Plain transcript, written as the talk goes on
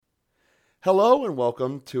Hello and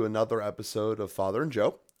welcome to another episode of Father and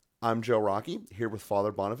Joe. I'm Joe Rocky, here with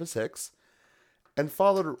Father Boniface Hicks. And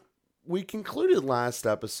Father, we concluded last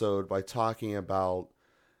episode by talking about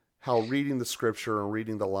how reading the scripture and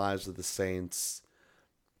reading the lives of the saints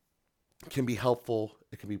can be helpful,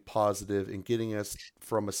 it can be positive in getting us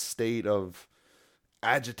from a state of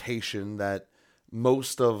agitation that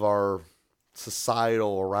most of our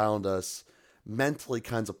societal around us mentally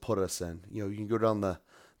kinds of put us in. You can go down the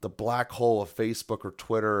black hole of Facebook or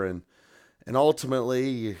Twitter, and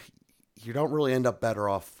ultimately you don't really end up better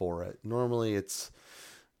off for it. Normally it's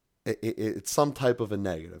some type of a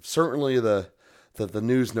negative. Certainly the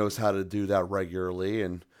news knows how to do that regularly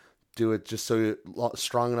and do it just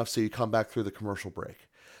strong enough so you come back through the commercial break.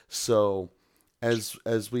 So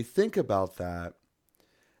as we think about that,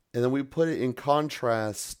 and then we put it in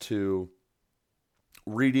contrast to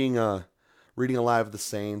reading reading a Life of the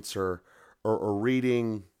Saints or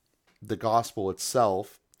reading the gospel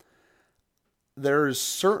itself, there is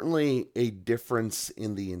certainly a difference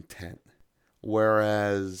in the intent.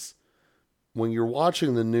 Whereas when you're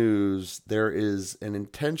watching the news, there is an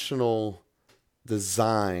intentional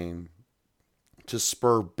design to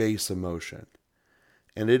spur base emotion.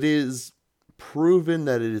 And it is proven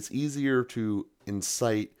that it is easier to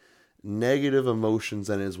incite negative emotions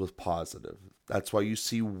than it is with positive. That's why you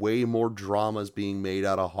see way more dramas being made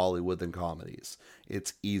out of Hollywood than comedies.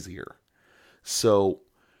 It's easier. So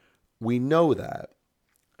we know that.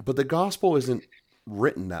 But the gospel isn't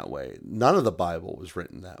written that way. None of the Bible was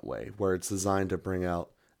written that way, where it's designed to bring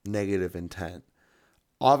out negative intent.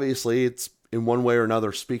 Obviously, it's in one way or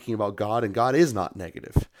another speaking about God, and God is not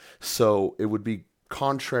negative. So it would be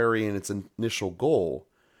contrary in its initial goal.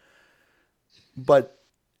 But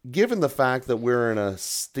given the fact that we're in a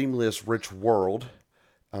stimulus rich world,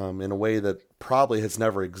 in a way that probably has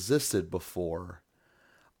never existed before,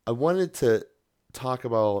 I wanted to talk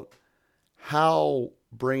about how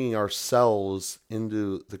bringing ourselves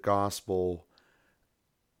into the gospel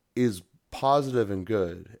is positive and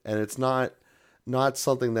good. And it's not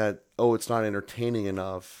something that, oh, it's not entertaining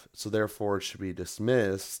enough, so therefore it should be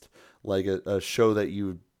dismissed, like a show that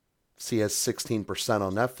you see has 16%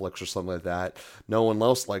 on Netflix or something like that. No one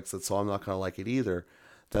else likes it, so I'm not going to like it either.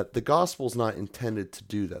 That the gospel is not intended to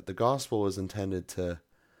do that. The gospel is intended to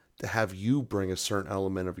have you bring a certain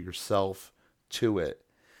element of yourself to it.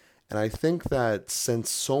 And I think that since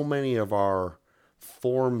so many of our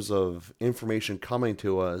forms of information coming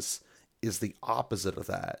to us is the opposite of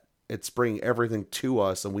that, it's bringing everything to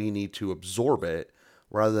us and we need to absorb it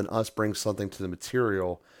rather than us bring something to the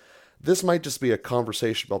material. This might just be a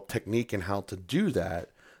conversation about technique and how to do that,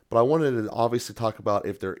 but I wanted to obviously talk about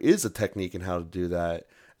if there is a technique and how to do that,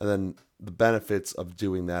 and then the benefits of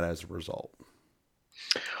doing that as a result.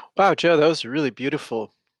 Wow, Joe, that was a really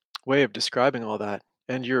beautiful way of describing all that.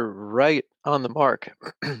 And you're right on the mark.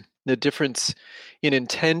 The difference in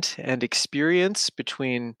intent and experience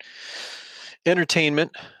between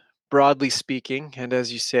entertainment, broadly speaking, and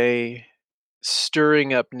as you say,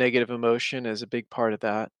 stirring up negative emotion is a big part of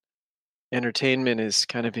that. Entertainment is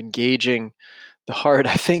kind of engaging the heart.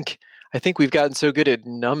 I think we've gotten so good at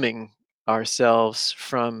numbing ourselves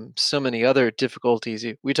from so many other difficulties.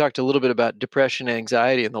 We talked a little bit about depression and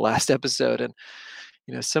anxiety in the last episode, and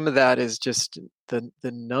some of that is just the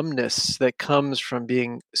numbness that comes from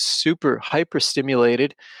being super hyper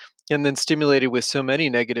stimulated and then stimulated with so many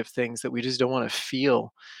negative things that we just don't want to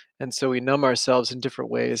feel. And so we numb ourselves in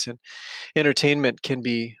different ways, and entertainment can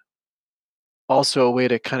be also a way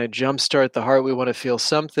to kind of jumpstart the heart. We want to feel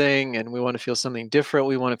something, and we want to feel something different.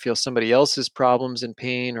 We want to feel somebody else's problems and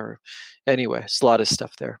pain, or anyway, it's a lot of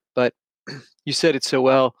stuff there. But you said it so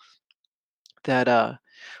well that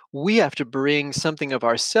we have to bring something of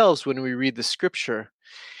ourselves when we read the scripture.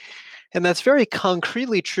 And that's very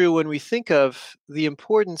concretely true when we think of the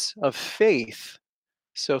importance of faith.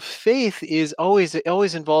 So faith is always, it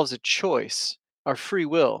always involves a choice. Our free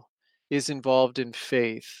will is involved in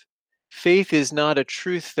faith. Faith is not a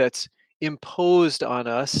truth that's imposed on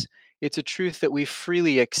us. It's a truth that we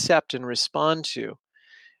freely accept and respond to.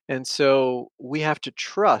 And so we have to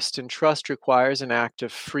trust, and trust requires an act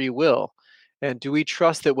of free will. And do we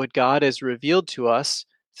trust that what God has revealed to us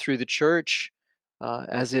through the church,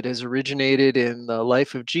 as it has originated in the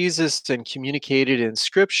life of Jesus and communicated in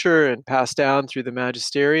scripture and passed down through the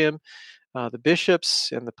magisterium, the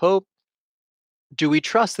bishops, and the Pope, do we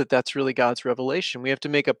trust that that's really God's revelation? We have to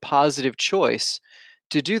make a positive choice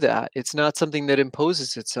to do that. It's not something that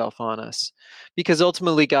imposes itself on us, because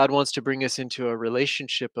ultimately God wants to bring us into a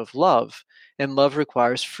relationship of love, and love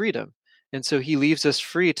requires freedom. And so he leaves us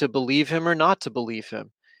free to believe him or not to believe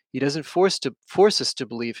him. He doesn't force us to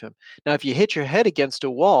believe him. Now, if you hit your head against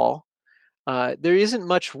a wall, there isn't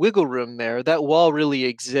much wiggle room there. That wall really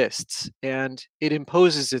exists, and it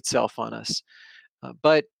imposes itself on us.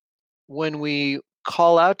 But when we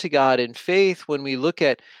call out to God in faith, when we look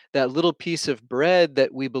at that little piece of bread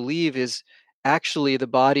that we believe is actually the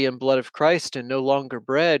body and blood of Christ and no longer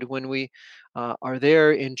bread, when we are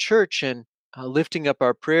there in church and lifting up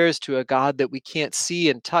our prayers to a God that we can't see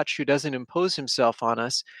and touch, who doesn't impose himself on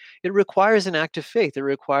us, it requires an act of faith. It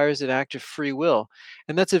requires an act of free will.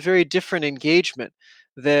 And that's a very different engagement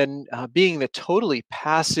than being the totally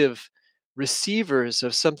passive receivers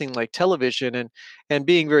of something like television and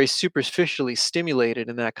being very superficially stimulated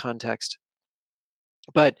in that context.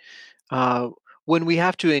 But uh, when we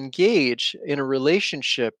have to engage in a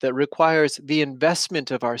relationship that requires the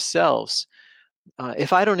investment of ourselves,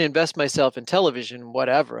 if I don't invest myself in television,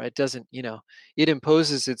 whatever, it doesn't, it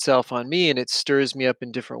imposes itself on me and it stirs me up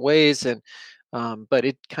in different ways. And but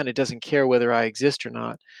it kind of doesn't care whether I exist or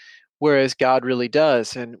not. Whereas God really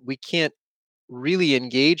does, and we can't really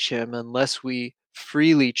engage him unless we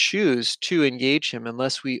freely choose to engage him,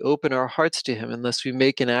 unless we open our hearts to him, unless we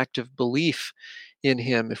make an act of belief in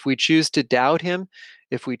him. If we choose to doubt him,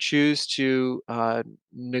 if we choose to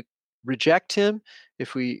reject him,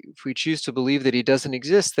 if we choose to believe that he doesn't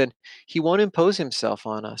exist, then he won't impose himself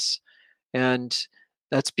on us. And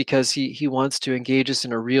that's because he wants to engage us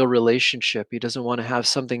in a real relationship. He doesn't want to have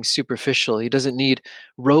something superficial. He doesn't need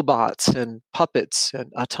robots and puppets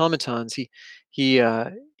and automatons. He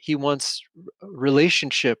wants a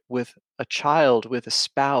relationship with a child, with a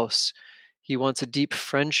spouse. He wants a deep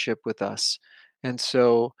friendship with us. And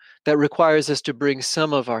so that requires us to bring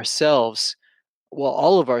some of ourselves, well,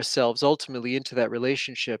 all of ourselves ultimately into that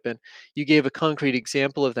relationship. And you gave a concrete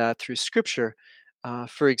example of that through scripture.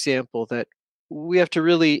 For example, that we have to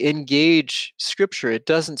really engage scripture. It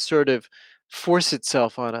doesn't sort of force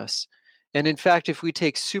itself on us. And in fact, if we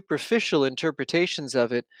take superficial interpretations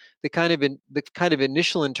of it, the kind of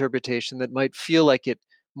initial interpretation that might feel like it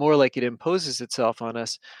more like it imposes itself on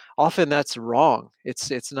us, often that's wrong.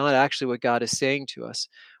 It's not actually what God is saying to us.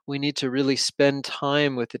 We need to really spend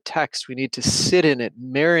time with the text. We need to sit in it,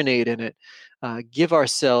 marinate in it, give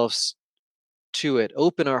ourselves to it,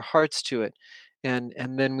 open our hearts to it, and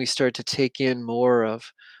then we start to take in more of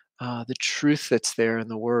the truth that's there in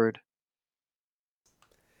the Word.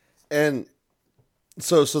 And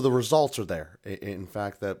so the results are there. In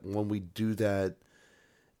fact, that when we do that,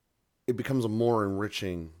 it becomes a more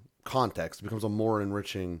enriching context. It becomes a more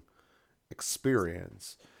enriching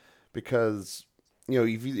experience because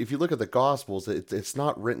if you look at the Gospels, it's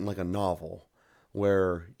not written like a novel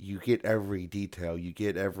where you get every detail, you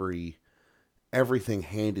get everything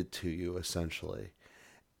handed to you essentially,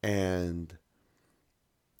 and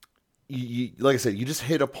like I said, you just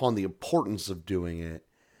hit upon the importance of doing it,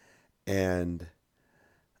 and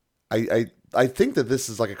I think that this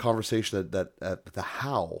is like a conversation that the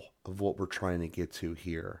how of what we're trying to get to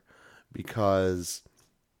here, because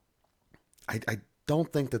I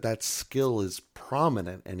don't think that skill is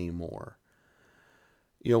prominent anymore.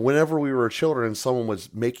 Whenever we were children and someone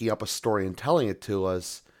was making up a story and telling it to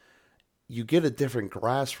us, you get a different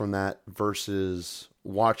grasp from that versus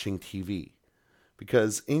watching TV.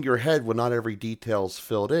 Because in your head, when not every detail's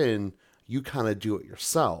filled in, you kind of do it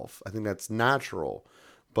yourself. I think that's natural.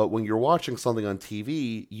 But when you're watching something on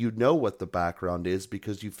TV, you know what the background is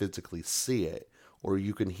because you physically see it, or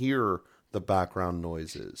you can hear the background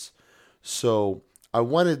noises. So I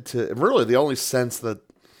wanted to, really the only sense that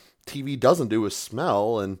TV doesn't do is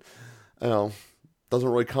smell, and doesn't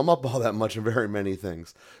really come up all that much in very many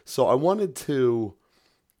things. So I wanted to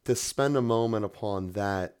spend a moment upon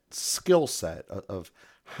that skill set of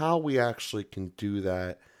how we actually can do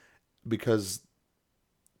that, because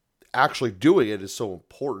actually doing it is so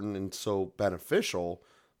important and so beneficial.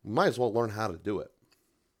 We might as well learn how to do it.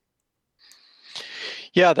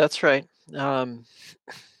 Yeah, that's right.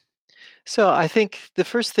 So I think the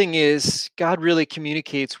first thing is God really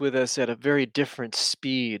communicates with us at a very different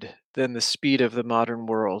speed than the speed of the modern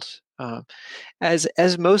world.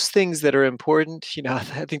 As most things that are important, I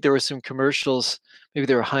think there were some commercials. Maybe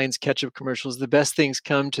there were Heinz ketchup commercials. The best things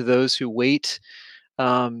come to those who wait.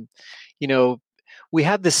 Um, you know, we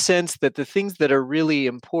have the sense that the things that are really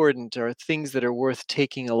important are things that are worth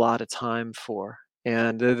taking a lot of time for,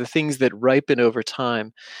 and they're the things that ripen over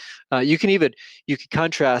time. You could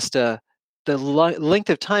contrast length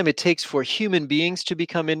of time it takes for human beings to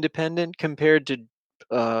become independent compared to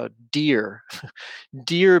deer.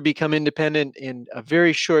 Deer become independent in a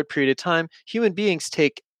very short period of time. Human beings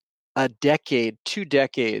take a decade, 2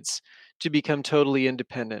 decades to become totally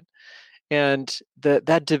independent. And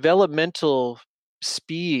that developmental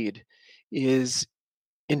speed is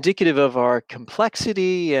indicative of our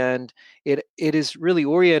complexity, and it is really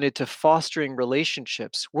oriented to fostering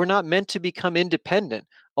relationships. We're not meant to become independent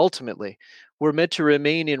ultimately. We're meant to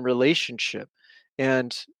remain in relationship,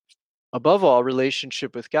 and above all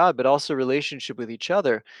relationship with God, but also relationship with each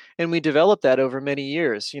other. And we develop that over many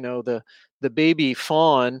years. The baby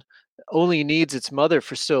fawn only needs its mother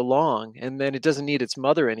for so long, and then it doesn't need its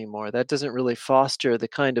mother anymore. That doesn't really foster the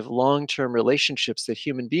kind of long-term relationships that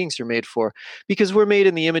human beings are made for, because we're made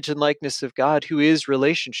in the image and likeness of God, who is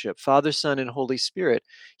relationship, Father, Son, and Holy Spirit.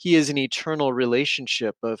 He is an eternal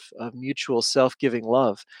relationship of mutual self-giving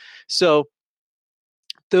love. So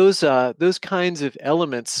those kinds of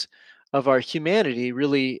elements of our humanity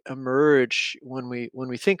really emerge when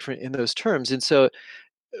we think in those terms. And so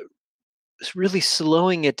it's really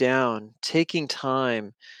slowing it down, taking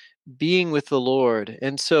time, being with the Lord.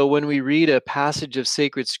 And so when we read a passage of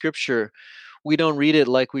sacred scripture, we don't read it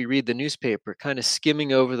like we read the newspaper, kind of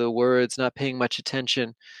skimming over the words, not paying much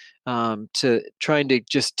attention, to trying to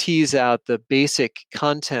just tease out the basic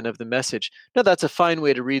content of the message. No, that's a fine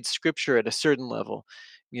way to read scripture at a certain level,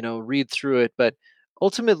 read through it. But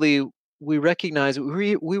ultimately, we recognize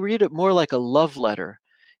we read it more like a love letter.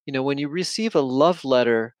 When you receive a love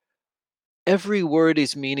letter, every word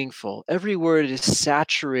is meaningful. Every word is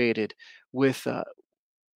saturated with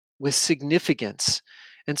with significance.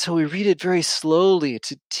 And so we read it very slowly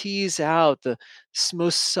to tease out the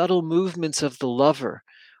most subtle movements of the lover.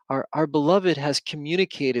 Our beloved has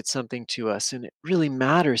communicated something to us, and it really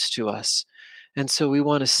matters to us. And so we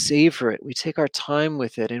want to savor it. We take our time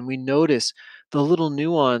with it, and we notice the little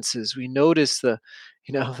nuances. We notice you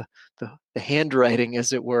know, the handwriting,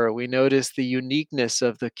 as it were. We notice the uniqueness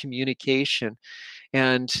of the communication,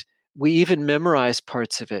 and we even memorize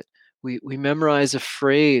parts of it. We memorize a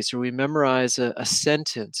phrase, or we memorize a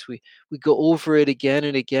sentence. We go over it again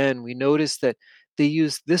and again. We notice that they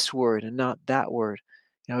use this word and not that word.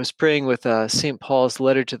 I was praying with St. Paul's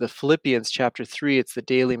letter to the Philippians, chapter 3. It's the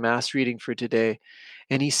daily mass reading for today.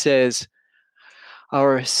 And he says,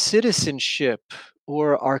 our citizenship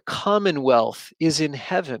or our commonwealth is in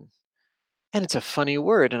heaven. And it's a funny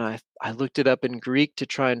word. And I looked it up in Greek to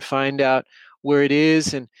try and find out where it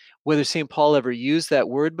is and whether St. Paul ever used that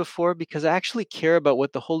word before, because I actually care about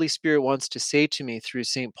what the Holy Spirit wants to say to me through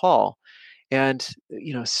St. Paul. And,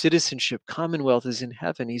 citizenship, commonwealth is in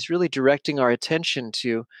heaven. He's really directing our attention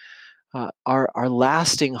to our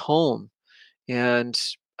lasting home, and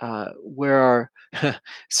where our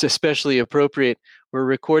it's especially appropriate. We're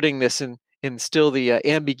recording this in still the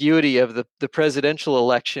ambiguity of the presidential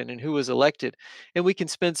election and who was elected, and we can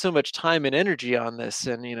spend so much time and energy on this,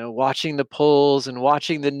 and watching the polls and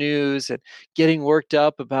watching the news and getting worked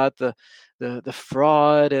up about the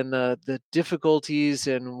fraud and the difficulties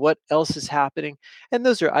and what else is happening. And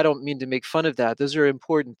those are, I don't mean to make fun of that, those are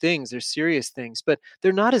important things, they're serious things, but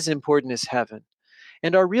they're not as important as heaven.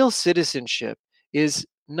 And our real citizenship is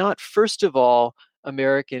not first of all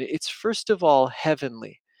American, it's first of all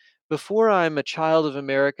heavenly. Before I'm a child of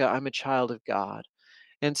America, I'm a child of God.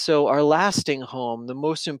 And so our lasting home, the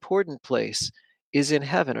most important place, is in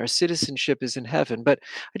heaven. Our citizenship is in heaven. But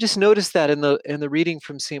I just noticed that in the reading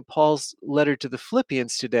from St. Paul's letter to the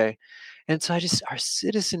Philippians today. And so our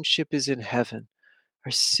citizenship is in heaven.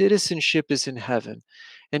 Our citizenship is in heaven.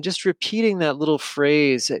 And just repeating that little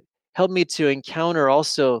phrase, it helped me to encounter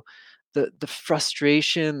also the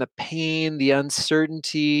frustration, the pain, the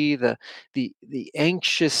uncertainty, the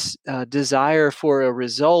anxious desire for a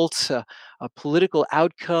result, a political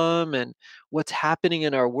outcome, and what's happening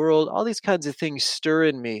in our world. All these kinds of things stir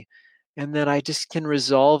in me. And then I just can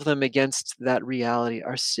resolve them against that reality.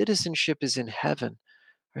 Our citizenship is in heaven.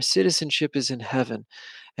 Our citizenship is in heaven.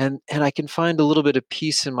 And I can find a little bit of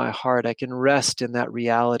peace in my heart. I can rest in that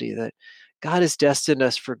reality that God has destined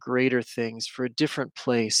us for greater things, for a different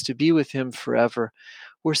place, to be with Him forever.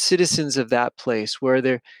 We're citizens of that place where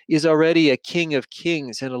there is already a King of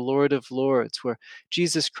Kings and a Lord of Lords, where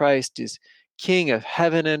Jesus Christ is King of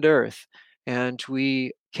heaven and earth, and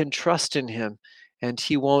we can trust in Him, and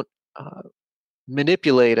He won't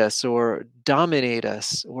manipulate us or dominate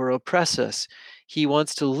us or oppress us. He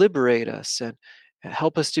wants to liberate us and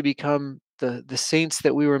help us to become the saints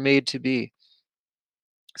that we were made to be.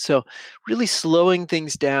 So, really slowing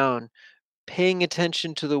things down, paying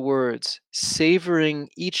attention to the words, savoring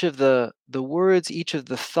each of the words, each of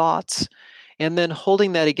the thoughts, and then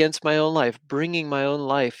holding that against my own life, bringing my own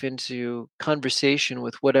life into conversation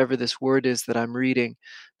with whatever this word is that I'm reading,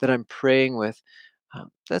 that I'm praying with.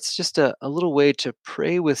 That's just a little way to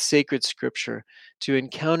pray with sacred scripture, to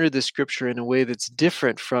encounter the scripture in a way that's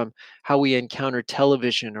different from how we encounter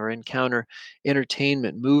television or encounter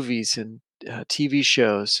entertainment, movies, and TV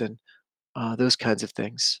shows, and those kinds of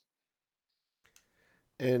things.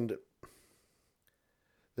 And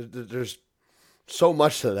there's so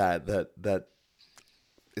much to that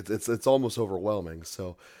it's almost overwhelming.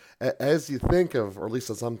 So as you think of, or at least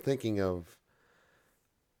as I'm thinking of,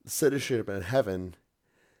 citizenship in heaven,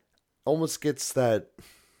 almost gets that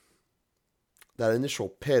initial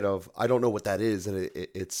pit of I don't know what that is, and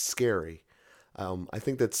it's scary. I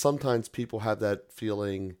think that sometimes people have that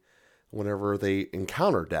feeling whenever they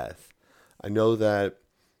encounter death. I know that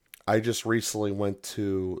I just recently went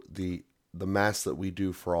to the mass that we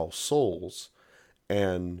do for All Souls,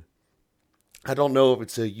 and I don't know if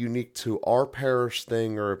it's a unique to our parish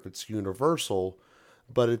thing or if it's universal,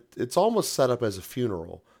 but it's almost set up as a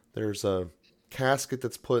funeral. There's a casket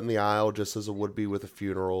that's put in the aisle just as it would be with a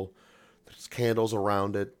funeral. There's candles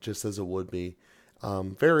around it just as it would be.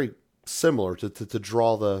 Very similar to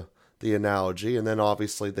draw the analogy. And then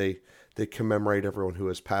obviously they commemorate everyone who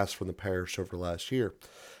has passed from the parish over last year.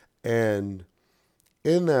 And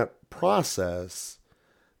in that process,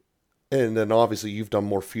 and then obviously you've done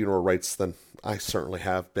more funeral rites than I certainly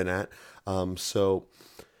have been at. So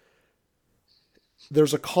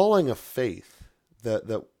there's a calling of faith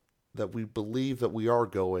that we believe that we are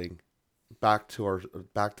going back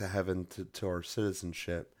to heaven to our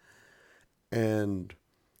citizenship, and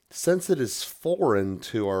since it is foreign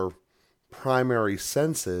to our primary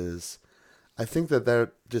senses, I think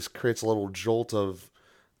that just creates a little jolt of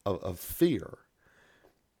fear.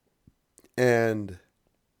 And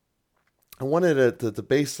I wanted to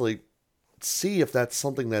basically see if that's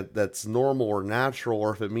something that's normal or natural,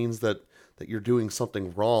 or if it means that you're doing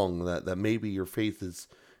something wrong, that maybe your faith is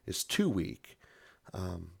too weak.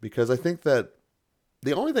 Because I think that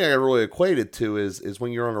the only thing I really equate it to is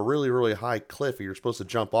when you're on a really, really high cliff and you're supposed to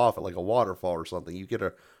jump off at like a waterfall or something, you get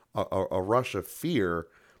a rush of fear,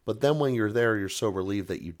 but then when you're there, you're so relieved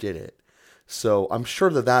that you did it. So I'm sure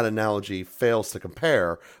that analogy fails to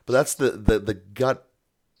compare, but that's the gut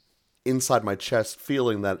inside my chest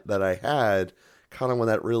feeling that I had kind of when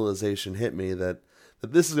that realization hit me that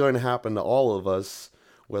this is going to happen to all of us,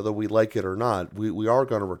 whether we like it or not. We are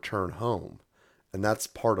going to return home, and that's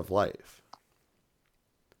part of life.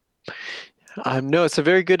 No, it's a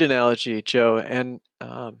very good analogy, Joe. And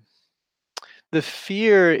the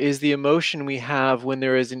fear is the emotion we have when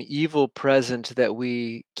there is an evil present that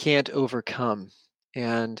we can't overcome.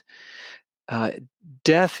 And uh,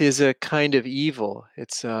 death is a kind of evil.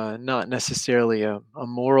 It's not necessarily a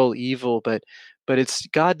moral evil, but it's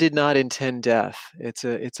God did not intend death. It's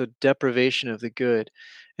a deprivation of the good,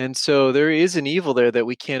 and so there is an evil there that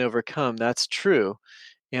we can't overcome. That's true,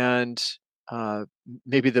 and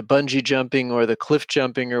maybe the bungee jumping or the cliff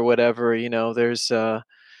jumping or whatever.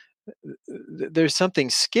 There's something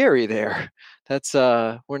scary there. That's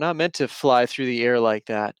we're not meant to fly through the air like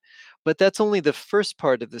that. But that's only the first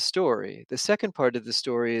part of the story. The second part of the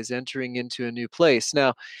story is entering into a new place.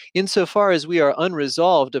 Now, insofar as we are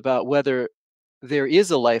unresolved about whether there is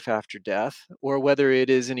a life after death or whether it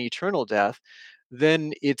is an eternal death,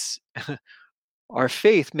 then it's our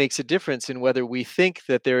faith makes a difference in whether we think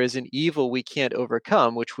that there is an evil we can't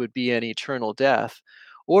overcome, which would be an eternal death,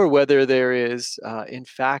 or whether there is, in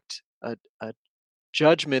fact, a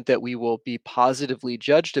judgment that we will be positively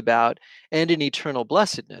judged about and an eternal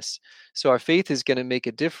blessedness. So our faith is going to make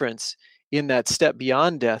a difference in that step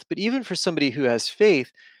beyond death. But even for somebody who has faith,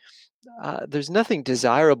 there's nothing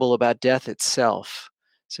desirable about death itself.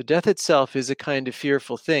 So death itself is a kind of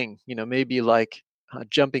fearful thing, maybe like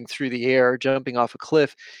jumping through the air, jumping off a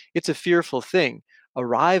cliff. It's a fearful thing.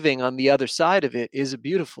 Arriving on the other side of it is a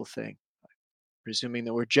beautiful thing, presuming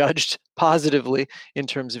that we're judged positively in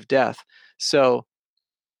terms of death. So,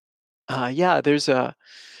 yeah, there's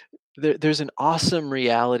an awesome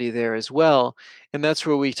reality there as well, and that's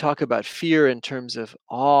where we talk about fear in terms of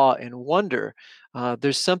awe and wonder.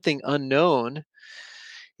 There's something unknown,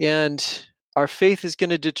 and our faith is going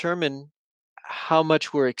to determine how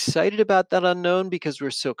much we're excited about that unknown because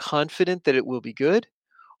we're so confident that it will be good,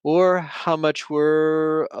 or how much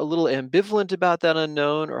we're a little ambivalent about that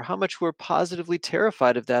unknown, or how much we're positively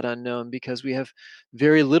terrified of that unknown because we have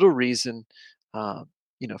very little reason. Uh,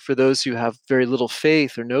 for those who have very little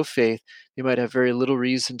faith or no faith, they might have very little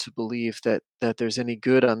reason to believe that there's any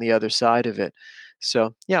good on the other side of it.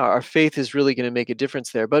 So, yeah, our faith is really going to make a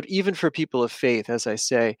difference there. But even for people of faith, as I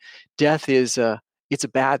say, death is it's a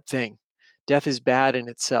bad thing. Death is bad in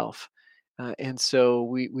itself. And so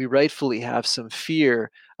we rightfully have some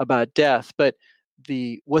fear about death, but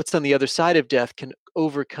the what's on the other side of death can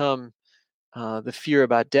overcome the fear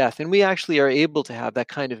about death. And we actually are able to have that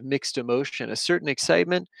kind of mixed emotion, a certain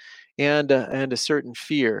excitement and a certain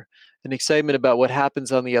fear, an excitement about what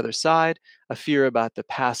happens on the other side, a fear about the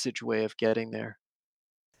passageway of getting there.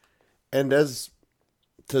 And as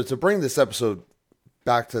to bring this episode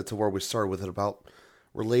back to where we started with it about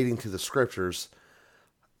relating to the scriptures,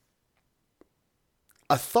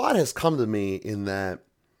 a thought has come to me in that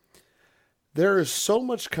there is so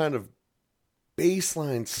much kind of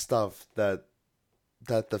baseline stuff that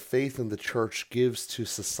the faith in the church gives to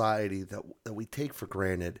society that we take for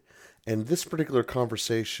granted. And this particular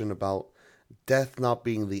conversation about death not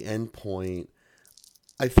being the end point,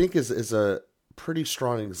 I think is a pretty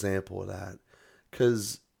strong example of that.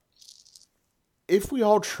 Because if we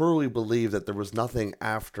all truly believe that there was nothing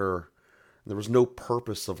after, there was no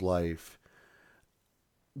purpose of life,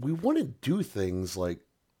 we wouldn't do things like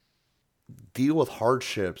deal with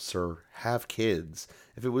hardships or have kids.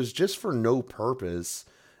 If it was just for no purpose,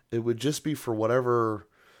 it would just be for whatever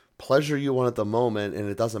pleasure you want at the moment, and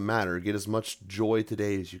it doesn't matter. Get as much joy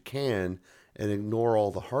today as you can and ignore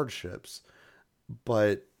all the hardships.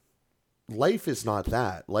 But life is not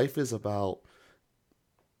that. Life is about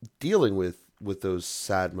dealing with those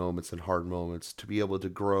sad moments and hard moments to be able to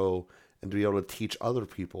grow and to be able to teach other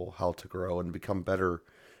people how to grow and become better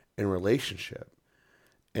in relationship.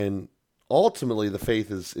 And ultimately, the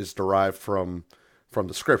faith is derived from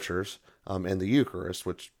the scriptures and the Eucharist,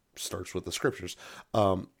 which starts with the scriptures.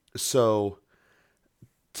 So,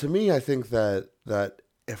 to me, I think that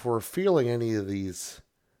if we're feeling any of these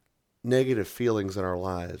negative feelings in our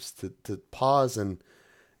lives, to pause and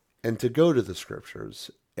to go to the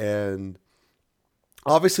scriptures. And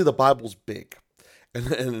obviously, the Bible's big,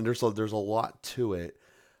 and there's a lot to it.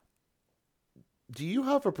 Do you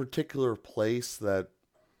have a particular place that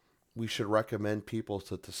we should recommend people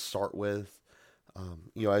to start with?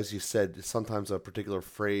 As you said, sometimes a particular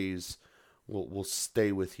phrase will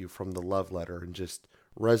stay with you from the love letter and just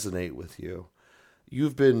resonate with you.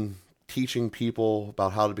 You've been teaching people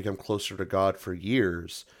about how to become closer to God for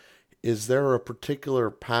years. Is there a particular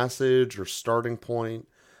passage or starting point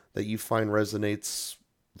that you find resonates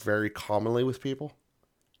very commonly with people?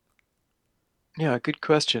 Yeah, good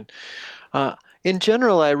question. Uh, in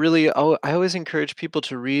general, I always encourage people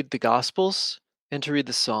to read the Gospels and to read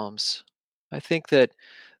the Psalms. I think that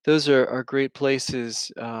those are great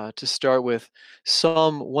places to start with.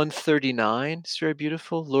 Psalm 139 is very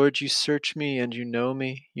beautiful. Lord, you search me and you know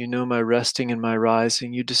me. You know my resting and my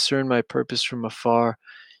rising. You discern my purpose from afar.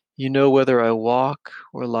 You know whether I walk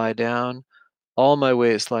or lie down. All my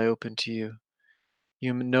ways lie open to you.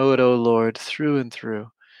 You know it, O Lord, through and through.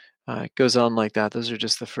 It goes on like that. Those are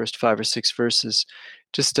just the first 5 or 6 verses.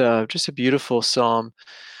 Just a beautiful psalm.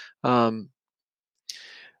 Um,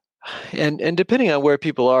 and depending on where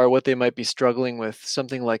people are, what they might be struggling with,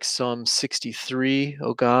 something like Psalm 63.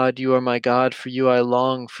 O God, you are my God, for you I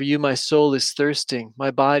long. For you my soul is thirsting.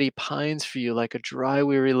 My body pines for you like a dry,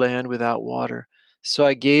 weary land without water. So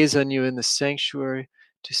I gaze on you in the sanctuary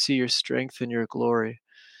to see your strength and your glory.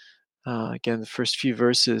 Again, the first few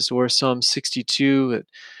verses, or Psalm 62.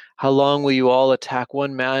 How long will you all attack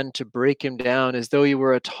one man to break him down as though he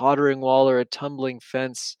were a tottering wall or a tumbling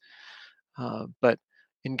fence? But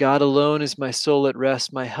in God alone is my soul at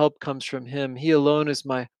rest. My help comes from him. He alone is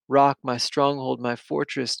my rock, my stronghold, my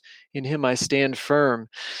fortress. In him I stand firm.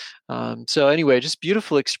 So, anyway, just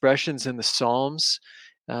beautiful expressions in the Psalms,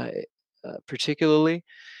 particularly.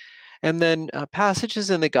 And then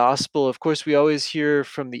passages in the gospel, of course, we always hear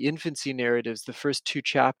from the infancy narratives, the first 2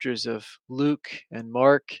 chapters of Luke and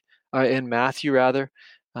Mark, and Matthew, rather,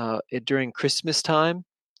 during Christmas time.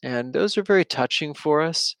 And those are very touching for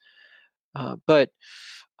us. But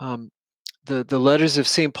um, the letters of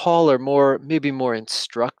St. Paul are maybe more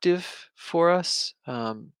instructive for us.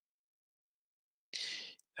 Uh,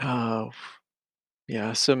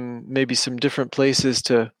 yeah, maybe some different places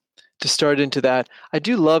to start into that. I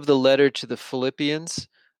do love the letter to the Philippians.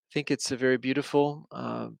 I think it's a very beautiful.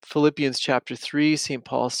 Philippians chapter 3, St.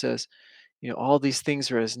 Paul says, all these things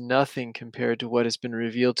are as nothing compared to what has been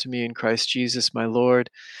revealed to me in Christ Jesus, my Lord.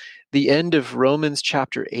 The end of Romans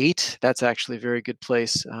chapter 8, that's actually a very good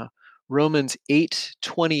place. Romans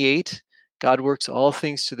 8:28, God works all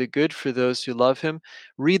things to the good for those who love him.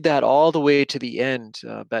 Read that all the way to the end,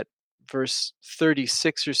 but verse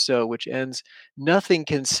 36 or so, which ends, nothing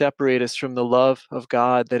can separate us from the love of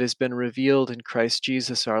God that has been revealed in Christ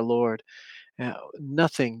Jesus our Lord.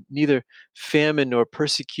 Nothing, neither famine nor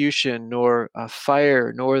persecution, nor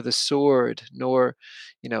fire, nor the sword, nor,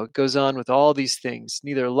 it goes on with all these things,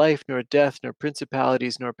 neither life nor death, nor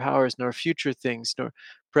principalities, nor powers, nor future things, nor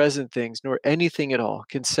present things, nor anything at all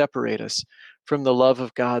can separate us from the love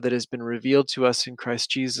of God that has been revealed to us in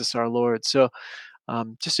Christ Jesus our Lord. So,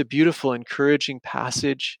 just a beautiful, encouraging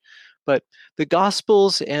passage. But the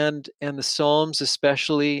Gospels and the Psalms,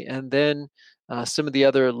 especially, and then some of the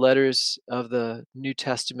other letters of the New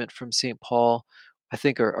Testament from St. Paul, I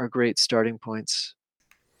think are great starting points.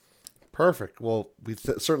 Perfect. Well, we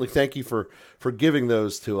certainly thank you for giving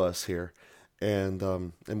those to us here,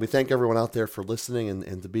 and we thank everyone out there for listening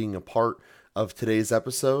and to being a part of today's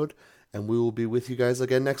episode. And we will be with you guys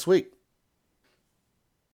again next week.